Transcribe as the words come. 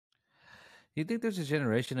You think there's a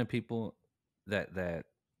generation of people that that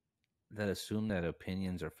that assume that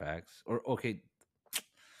opinions are facts? Or okay,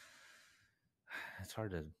 it's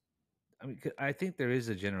hard to. I mean, I think there is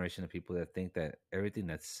a generation of people that think that everything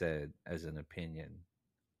that's said as an opinion,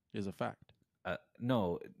 Is a fact.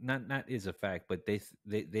 no, not is a fact, but they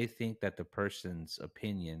think that the person's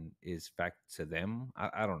opinion is fact to them.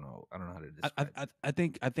 I don't know. I don't know how to describe it.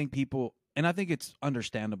 I think people, and I think it's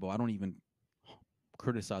understandable. I don't even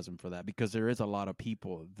criticize them for that because there is a lot of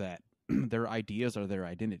people that their ideas are their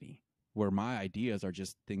identity, where my ideas are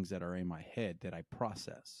just things that are in my head that I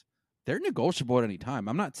process. They're negotiable at any time.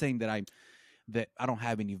 I'm not saying that I don't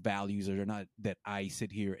have any values or not that I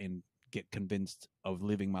sit here and get convinced of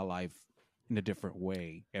living my life in a different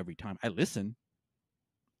way every time. I listen.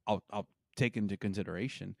 I'll take into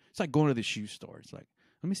consideration. It's like going to the shoe store. It's like,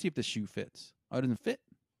 let me see if the shoe fits. Oh, it doesn't fit,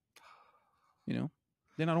 you know,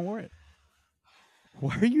 then I don't wear it.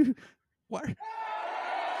 Why are you why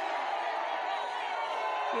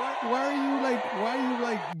why are you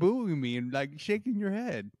like booing me and like shaking your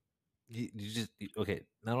head? Okay.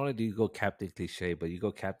 Not only do you go Captain Cliche, but you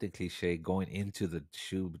go Captain Cliche going into the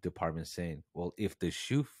shoe department saying, "Well, if the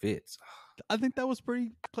shoe fits." I think that was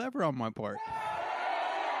pretty clever on my part.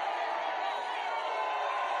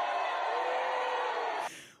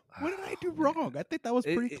 What did I do Man, wrong? I think that was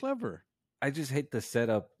it, pretty it, clever. I just hate the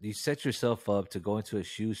setup. You set yourself up to go into a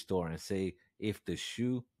shoe store and say, "If the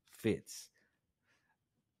shoe fits."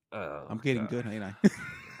 Oh I'm getting god, good, ain't I?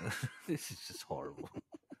 this is just horrible.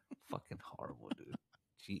 Fucking horrible, dude.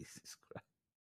 Jesus Christ.